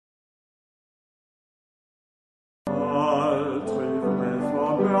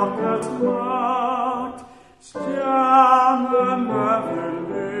macht,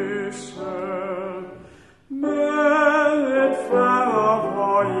 stjärnenöverlyser, med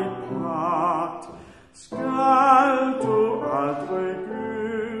färgvojpat, skall du aldrig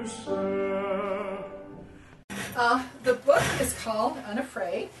gysa. The book is called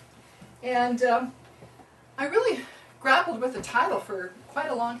Unafraid, and I really grappled with the title for quite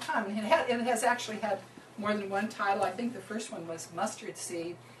a long time, and it has actually had more than one title. I think the first one was Mustard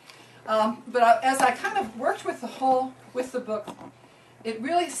Seed. But as I kind of worked with the book, it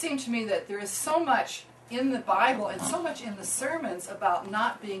really seemed to me that there is so much in the Bible and so much in the sermons about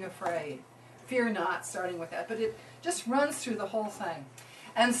not being afraid. Fear not, starting with that, but it just runs through the whole thing.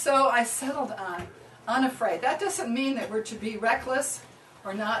 And so I settled on Unafraid. That doesn't mean that we're to be reckless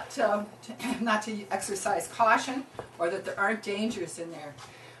or not to exercise caution, or that there aren't dangers in there.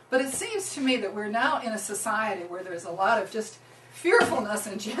 But it seems to me that we're now in a society where there's a lot of just fearfulness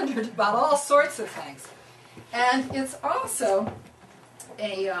engendered about all sorts of things. And it's also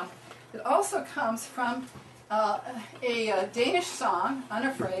it also comes from a Danish song,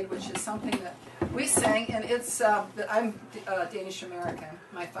 Unafraid, which is something that we sang, and it's that I'm Danish-American.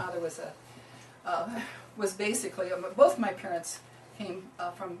 My father was basically, both my parents came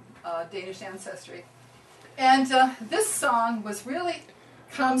from Danish ancestry. And this song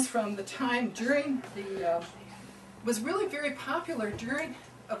comes from the time during was really very popular during,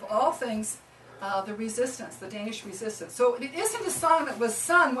 of all things, the resistance, the Danish resistance. So it isn't a song that was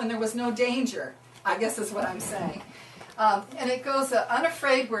sung when there was no danger, I guess is what I'm saying. And it goes,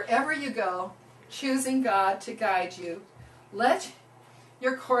 unafraid wherever you go, choosing God to guide you. Let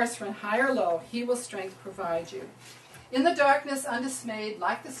your course run high or low, He will strength provide you. In the darkness undismayed,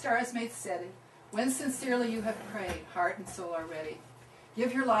 like the stars made steady, when sincerely you have prayed, heart and soul are ready.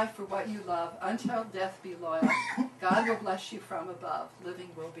 Give your life for what you love, until death be loyal. God will bless you from above, living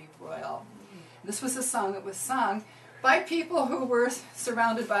will be royal. This was a song that was sung by people who were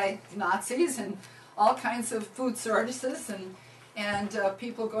surrounded by Nazis and all kinds of food shortages and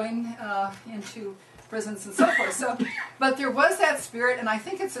people going into prisons and so forth. But there was that spirit, and I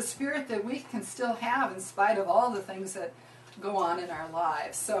think it's a spirit that we can still have in spite of all the things that go on in our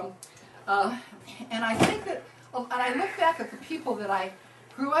lives. And I think that, and I look back at the people that I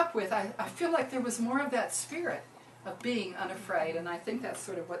grew up with, I feel like there was more of that spirit of being unafraid, and I think that's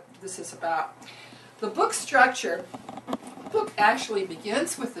sort of what this is about. The book structure, the book actually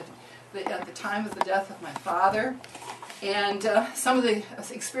begins with at the time of the death of my father, and some of the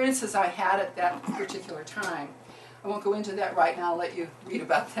experiences I had at that particular time. I won't go into that right now, I'll let you read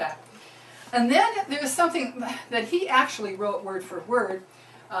about that. And then there's something that he actually wrote word for word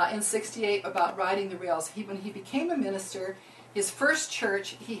in '68 about riding the rails. When he became a minister, his first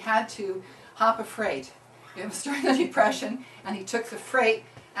church, he had to hop a freight. It was during the Depression, and he took the freight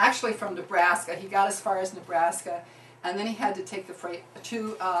actually from Nebraska. He got as far as Nebraska, and then he had to take the freight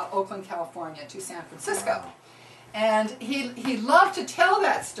to Oakland, California, to San Francisco. And he loved to tell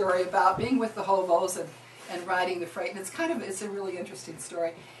that story about being with the hobos and riding the freight. And it's a really interesting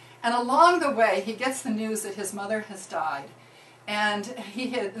story. And along the way, he gets the news that his mother has died. And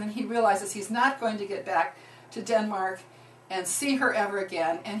he realizes he's not going to get back to Denmark and see her ever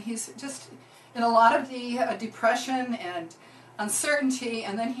again. And he's just in a lot of depression and uncertainty.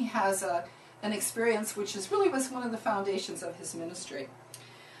 And then he has an experience which was one of the foundations of his ministry.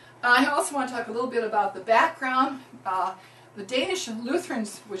 I also want to talk a little bit about the background. The Danish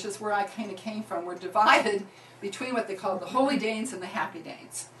Lutherans, which is where I kind of came from, were divided between what they called the Holy Danes and the Happy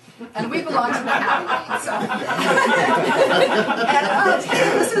Danes. And we belong to the Happy Danes. And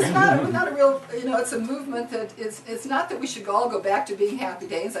this is not a real, it's a movement that it's not that we should all go back to being Happy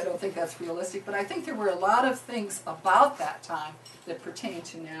Danes. I don't think that's realistic. But I think there were a lot of things about that time that pertain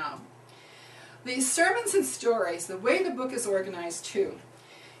to now. These sermons and stories, the way the book is organized too,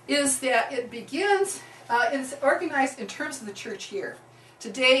 is that it begins, it's organized in terms of the church year.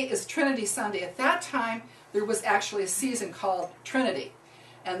 Today is Trinity Sunday. At that time, there was actually a season called Trinity,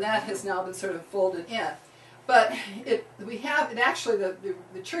 and that has now been sort of folded in. But the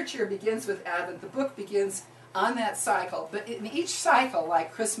church year begins with Advent. The book begins on that cycle. But in each cycle,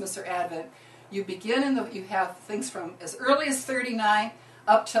 like Christmas or Advent, you have things from as early as 39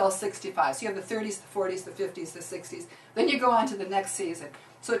 up till 65. So you have the 30s, the 40s, the 50s, the 60s. Then you go on to the next season.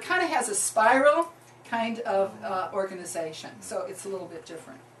 So it kind of has a spiral kind of organization. So it's a little bit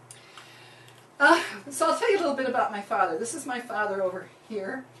different. So I'll tell you a little bit about my father. This is my father over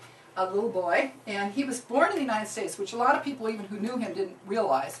here, a little boy. And he was born in the United States, which a lot of people even who knew him didn't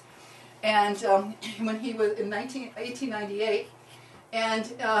realize. And when he was in 1898,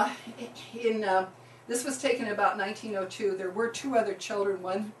 and in This was taken about 1902. There were 2 other children.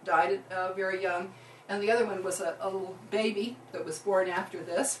 One died very young, and the other one was a little baby that was born after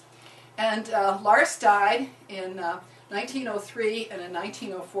this. And Lars died in 1903, and in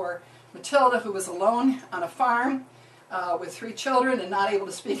 1904, Matilda, who was alone on a farm with 3 children and not able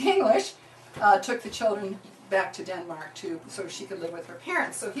to speak English, took the children back to Denmark so she could live with her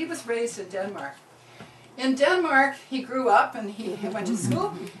parents. So he was raised in Denmark. In Denmark, he grew up and he went to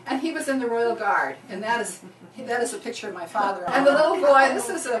school, and he was in the Royal Guard. And that is a picture of my father. And the little boy, this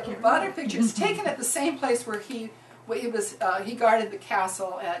is a modern picture. It's taken at the same place where he guarded the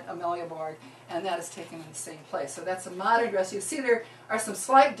castle at Amaliaborg, and that is taken in the same place. So that's a modern dress. You see there are some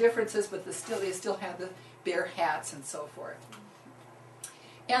slight differences, but they still have the bear hats and so forth.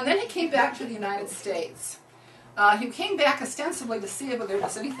 And then he came back to the United States. He came back ostensibly to see if there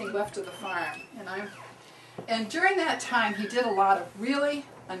was anything left of the farm. And during that time, he did a lot of really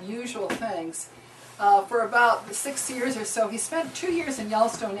unusual things. For about 6 years or so, he spent 2 years in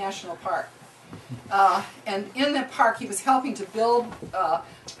Yellowstone National Park. And in the park, he was helping to build,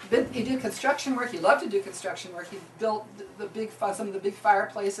 he did construction work. He loved to do construction work. He built some of the big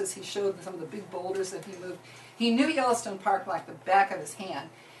fireplaces. He showed some of the big boulders that he moved. He knew Yellowstone Park like the back of his hand.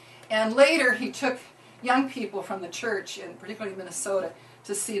 And later, he took young people from the church, and particularly Minnesota,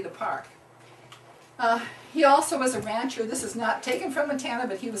 to see the park. He also was a rancher. This is not taken from Montana,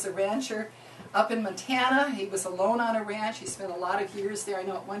 but he was a rancher up in Montana. He was alone on a ranch. He spent a lot of years there. I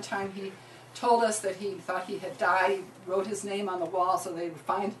know at one time he told us that he thought he had died. He wrote his name on the wall so they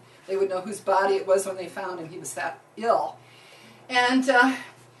would know whose body it was when they found him. He was that ill. And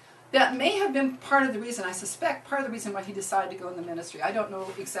that may have been part of the reason, I suspect, part of the reason why he decided to go in the ministry. I don't know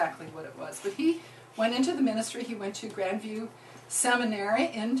exactly what it was. But he went into the ministry. He went to Grandview Seminary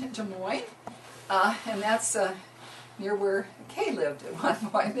in Des Moines. And that's near where Kay lived at one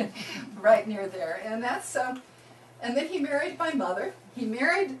point, right near there. And and then he married my mother. He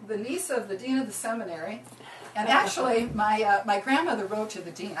married the niece of the dean of the seminary. And actually, my grandmother wrote to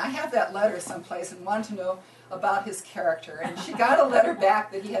the dean. I have that letter someplace and wanted to know about his character. And she got a letter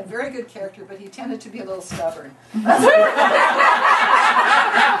back that he had very good character, but he tended to be a little stubborn. So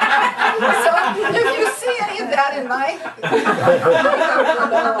if you see any of that in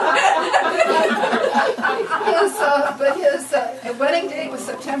his wedding date was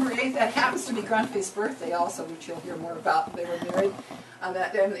September 8th. That happens to be Gruntfey's birthday also, which you'll hear more about. They were married on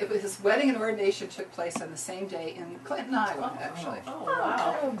that day. And his wedding and ordination took place on the same day in Clinton, Iowa, actually. Oh,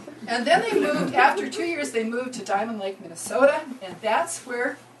 wow. And then they moved, after 2 years, they moved to Diamond Lake, Minnesota, and that's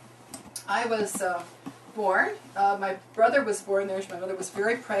where I was born. My brother was born there. My mother was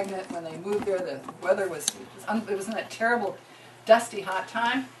very pregnant when they moved there. The weather was in that terrible, dusty, hot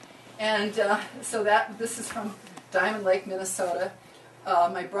time. And so this is from Diamond Lake, Minnesota.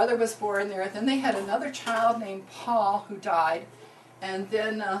 My brother was born there. Then they had another child named Paul who died. And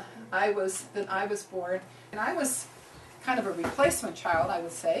then I was born. And I was kind of a replacement child, I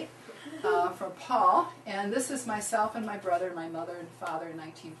would say, from Paul. And this is myself and my brother, my mother and father in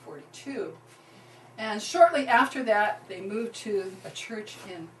 1942. And shortly after that, they moved to a church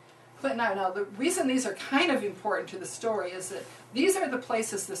in Clinton, Iowa. Now, the reason these are kind of important to the story is that these are the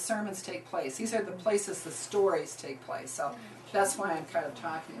places the sermons take place. These are the places the stories take place. So that's why I'm kind of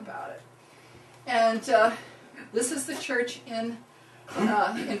talking about it. And this is the church in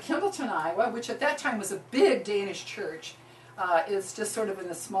Kimballton, Iowa, which at that time was a big Danish church. It's just sort of in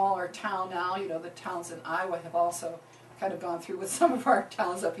a smaller town now. You know, the towns in Iowa have also kind of gone through with some of our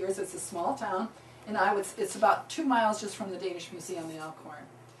towns up here. So it's a small town in Iowa. It's about 2 miles just from the Danish Museum in Elkhorn.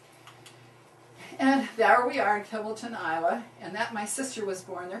 And there we are in Kimballton, Iowa. And that my sister was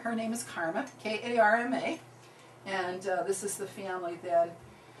born there. Her name is Karma, K-A-R-M-A. And this is the family then.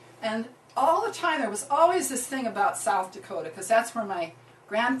 And all the time there was always this thing about South Dakota, because that's where my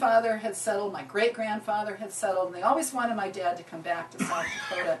grandfather had settled, my great-grandfather had settled, and they always wanted my dad to come back to South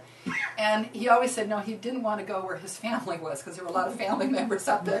Dakota. And he always said no, he didn't want to go where his family was, because there were a lot of family members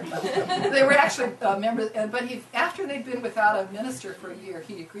up there. They were actually members, but after they'd been without a minister for a year,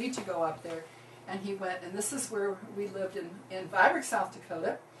 he agreed to go up there, and he went, and this is where we lived in Viborg, South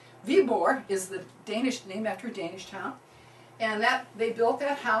Dakota. Viborg is the Danish, named after a Danish town. And they built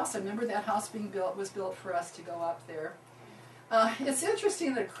that house. I remember that house was built for us to go up there. It's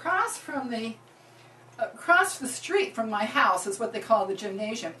interesting that across the street from my house is what they call the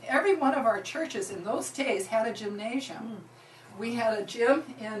gymnasium. Every one of our churches in those days had a gymnasium. We had a gym,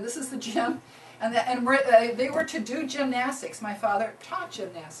 and this is the gym, and they were to do gymnastics. My father taught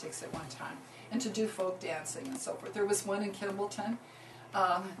gymnastics at one time, and to do folk dancing and so forth. There was one in Kimballton.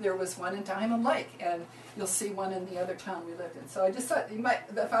 there was one in Diamond Lake, and you'll see one in the other town we lived in. So I just thought I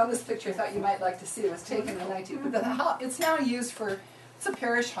found this picture. I thought you might like to see it. It was taken in 19. But it's now used for, it's a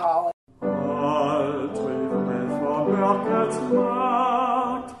parish hall.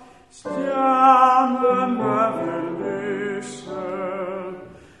 Stjernen